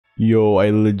Yo, I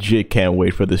legit can't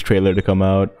wait for this trailer to come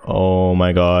out. Oh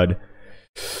my god.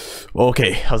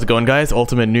 Okay, how's it going, guys?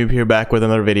 Ultimate Noob here, back with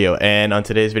another video. And on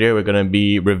today's video, we're gonna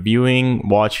be reviewing,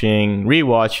 watching,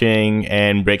 rewatching,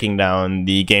 and breaking down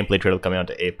the gameplay trailer coming out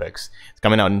to Apex. It's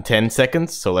coming out in 10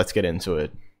 seconds, so let's get into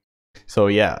it. So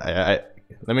yeah,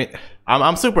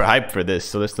 I'm super hyped for this.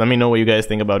 So let me know what you guys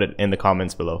think about it in the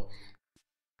comments below.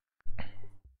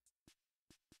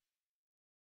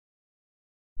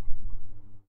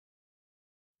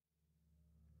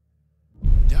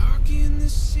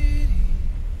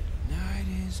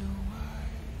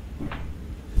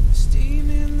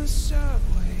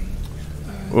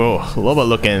 Whoa, Loba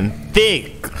looking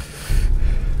thick.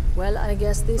 Well, I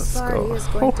guess this party is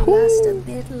going to last a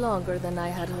bit longer than I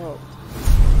had hoped.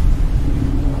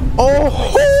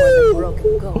 Oh, the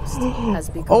broken ghost has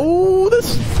begun. Oh,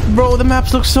 this, bro, the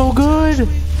maps look so good.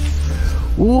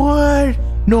 What?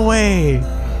 No way.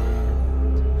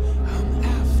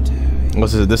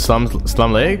 What's this? This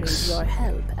slum legs? Your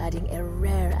help adding a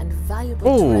rare and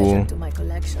valuable treasure to my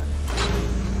collection.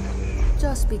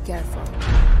 Just be careful.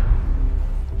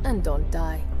 And don't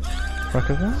die.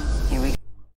 Here we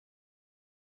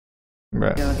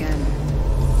Right. go again.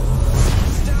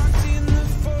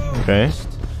 Okay.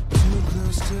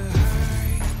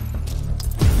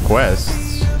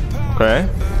 Quests. Okay.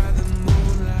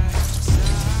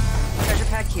 Treasure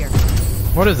pack here.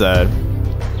 What is that?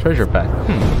 Treasure pack.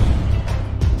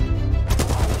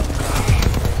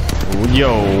 Yo,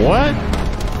 what?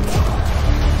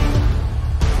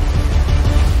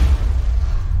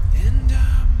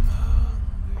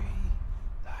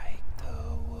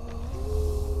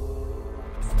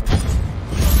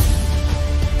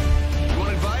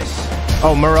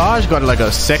 Oh, Mirage got like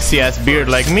a sexy ass beard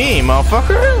like me,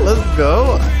 motherfucker. Let's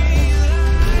go.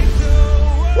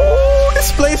 Ooh,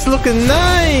 this place looking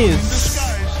nice.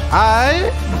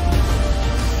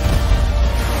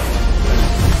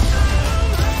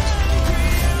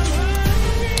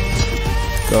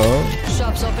 Go.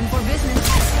 Shop's open for business.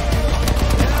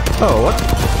 Oh, what?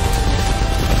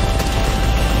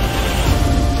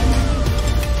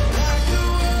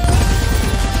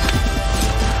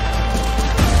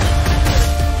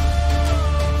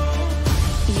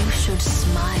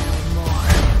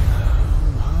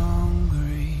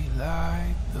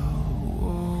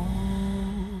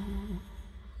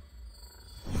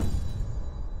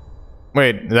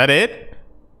 Wait, is that it?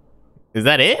 Is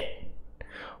that it?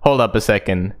 Hold up a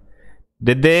second.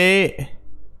 Did they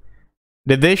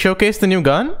showcase the new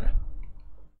gun?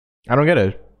 I don't get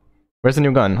it. Where's the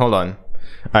new gun? Hold on.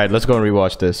 Alright, let's go and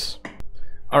rewatch this.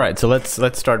 Alright, so let's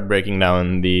start breaking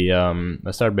down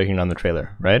the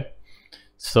trailer, right?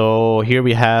 So here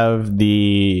we have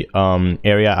the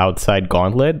area outside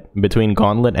Gauntlet, between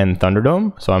Gauntlet and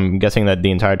Thunderdome. So I'm guessing that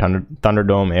the entire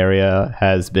Thunderdome area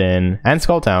has been, and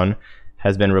Skulltown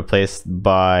has been replaced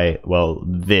by, well,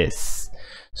 this.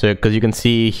 So because you can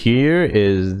see here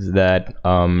is that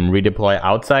redeploy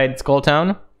outside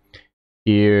Skulltown.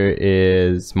 Here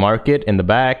is Market in the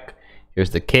back. Here's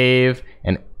the cave,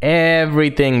 and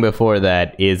everything before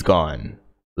that is gone.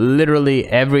 Literally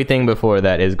everything before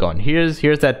that is gone. Here's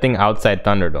that thing outside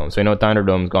Thunderdome. So you know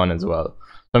Thunderdome's gone as well.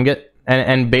 So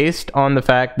and based on the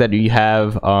fact that you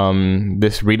have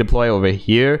this redeploy over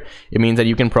here, it means that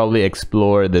you can probably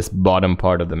explore this bottom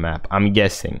part of the map. I'm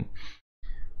guessing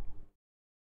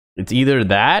it's either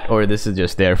that or this is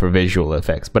just there for visual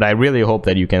effects, but I really hope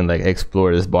that you can like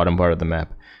explore this bottom part of the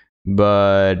map.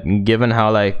 But given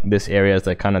how like this area is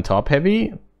like kind of top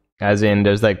heavy, as in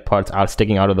there's like parts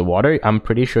sticking out of the water, I'm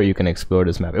pretty sure you can explore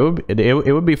this map.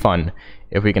 It would be fun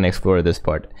if we can explore this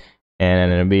part,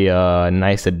 and it'll be a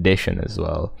nice addition as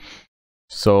well.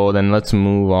 So then let's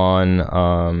move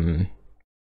on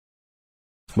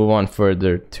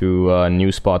further to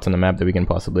new spots on the map that we can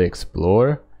possibly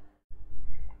explore.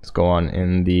 Let's go on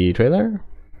in the trailer.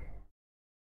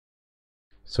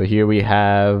 So here we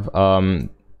have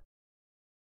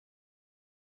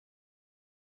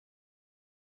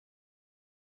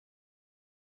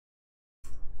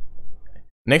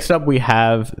next up we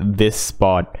have this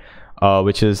spot,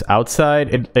 which is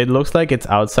outside. It looks like it's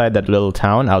outside that little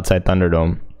town outside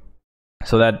Thunderdome.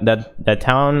 So that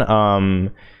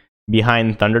town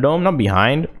behind Thunderdome, not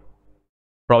behind,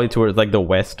 probably towards like the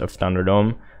west of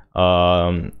Thunderdome,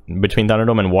 between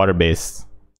Thunderdome and Waterbase.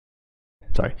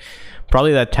 Sorry,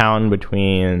 probably that town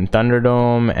between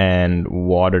Thunderdome and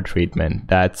Water Treatment.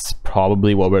 That's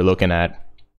probably what we're looking at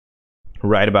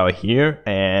right about here,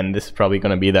 and this is probably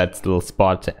going to be that little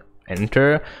spot to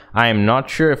enter. I am not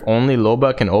sure if only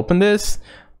Loba can open this,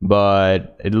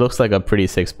 but it looks like a pretty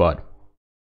sick spot.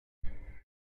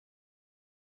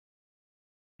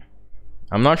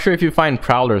 I'm not sure if you find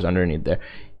prowlers underneath there.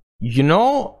 You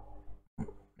know,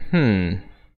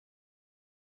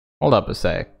 hold up a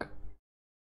sec.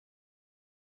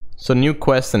 So new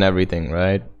quests and everything,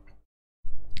 right?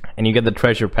 And you get the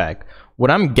treasure pack. What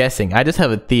I'm guessing, I just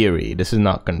have a theory, this is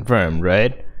not confirmed,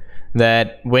 right?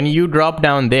 That when you drop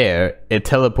down there, it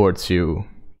teleports you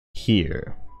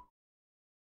here.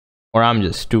 Or I'm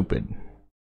just stupid.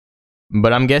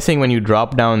 But I'm guessing when you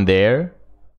drop down there,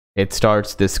 it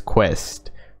starts this quest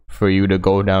for you to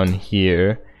go down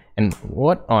here. And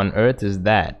what on earth is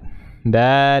that?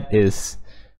 That is...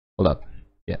 Hold up.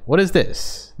 Yeah, what is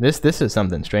this? This is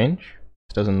something strange.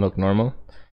 This doesn't look normal.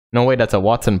 No way, that's a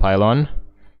Watson pylon.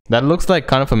 That looks like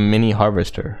kind of a mini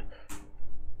harvester,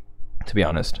 to be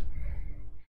honest.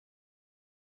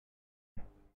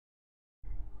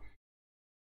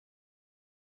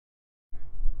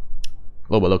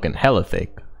 Loba looking hella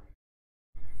fake.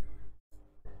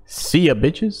 See ya,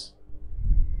 bitches.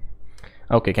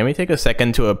 Okay, can we take a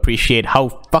second to appreciate how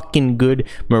fucking good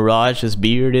Mirage's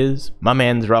beard is? My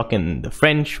man's rocking the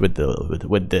French with the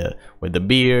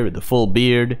beard, with the full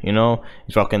beard, you know.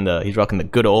 He's rocking the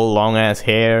good old long ass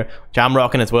hair, which I'm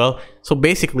rocking as well. So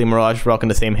basically, Mirage is rocking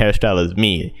the same hairstyle as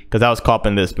me, because I was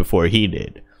copying this before he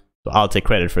did. So I'll take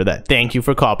credit for that. Thank you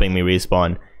for copying me,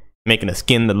 Respawn, making a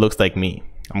skin that looks like me.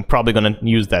 I'm probably gonna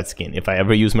use that skin if I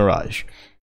ever use Mirage.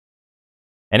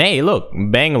 And hey, look,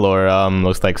 Bangalore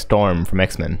looks like Storm from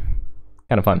X-Men.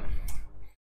 Kind of fun.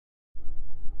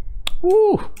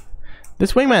 Woo!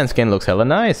 This wingman skin looks hella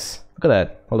nice. Look at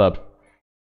that. Hold up.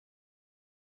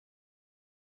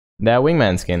 That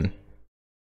wingman skin.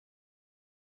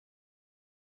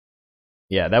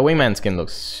 Yeah, that wingman skin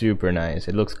looks super nice.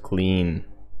 It looks clean.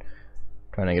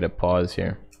 Trying to get a pause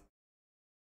here.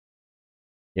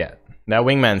 Yeah, that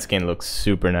wingman skin looks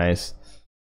super nice.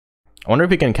 I wonder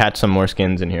if we can catch some more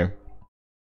skins in here.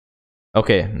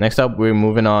 Okay, next up we're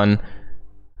moving on.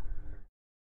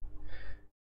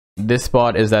 This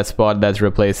spot is that spot that's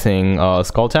replacing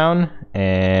Skulltown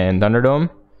and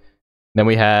Thunderdome. Then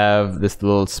we have this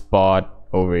little spot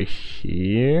over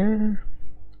here.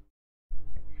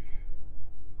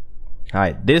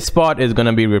 Alright, this spot is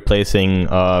gonna be replacing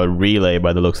Relay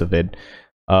by the looks of it.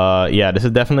 Yeah, this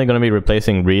is definitely going to be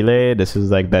replacing Relay. This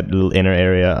is like that little inner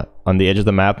area on the edge of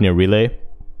the map near Relay.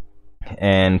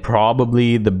 And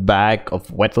probably the back of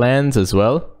Wetlands as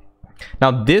well.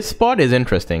 Now, this spot is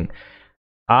interesting.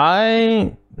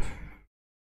 I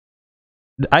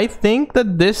think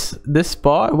that this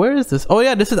spot... Where is this? Oh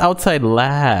yeah, this is outside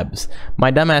labs.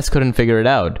 My dumbass couldn't figure it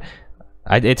out.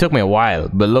 It took me a while.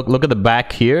 But look at the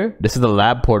back here. This is the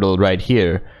lab portal right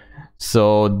here.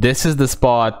 So this is the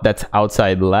spot that's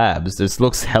outside labs. This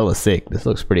looks hella sick. This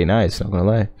looks pretty nice, not gonna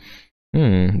lie.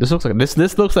 This looks like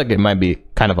this looks like it might be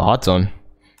kind of a hot zone.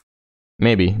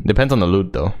 Maybe. Depends on the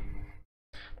loot though.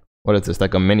 What is this?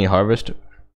 Like a mini harvest?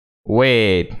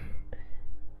 Wait.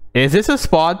 Is this a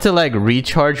spot to like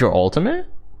recharge your ultimate?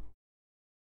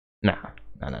 Nah.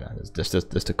 No. It's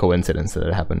just a coincidence that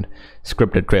it happened.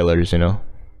 Scripted trailers, you know.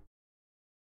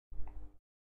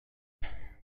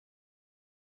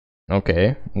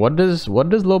 Okay, what does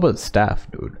Loba's staff,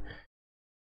 dude?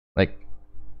 Like,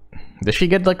 does she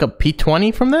get like a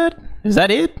P20 from that? Is that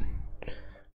it?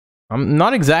 I'm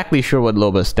not exactly sure what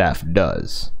Loba's staff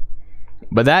does,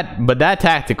 but that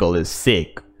tactical is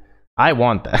sick. I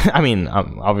want that. I mean,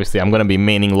 obviously I'm gonna be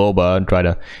maining Loba and try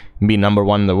to be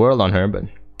 #1 in the world on her, but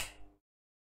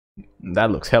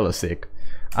that looks hella sick.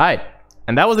 Alright,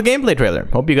 and that was the gameplay trailer.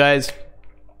 Hope you guys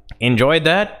enjoyed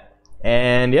that,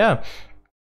 and yeah.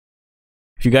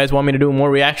 If you guys want me to do more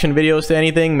reaction videos to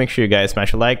anything, make sure you guys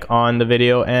smash a like on the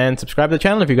video and subscribe to the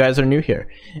channel if you guys are new here.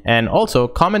 And also,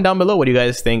 comment down below what you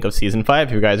guys think of Season 5.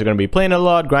 If you guys are going to be playing a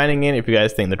lot, grinding in, if you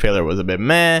guys think the trailer was a bit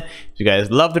meh, if you guys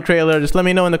love the trailer, just let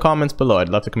me know in the comments below. I'd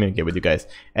love to communicate with you guys.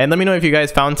 And let me know if you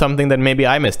guys found something that maybe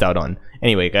I missed out on.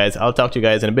 Anyway, guys, I'll talk to you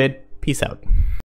guys in a bit. Peace out.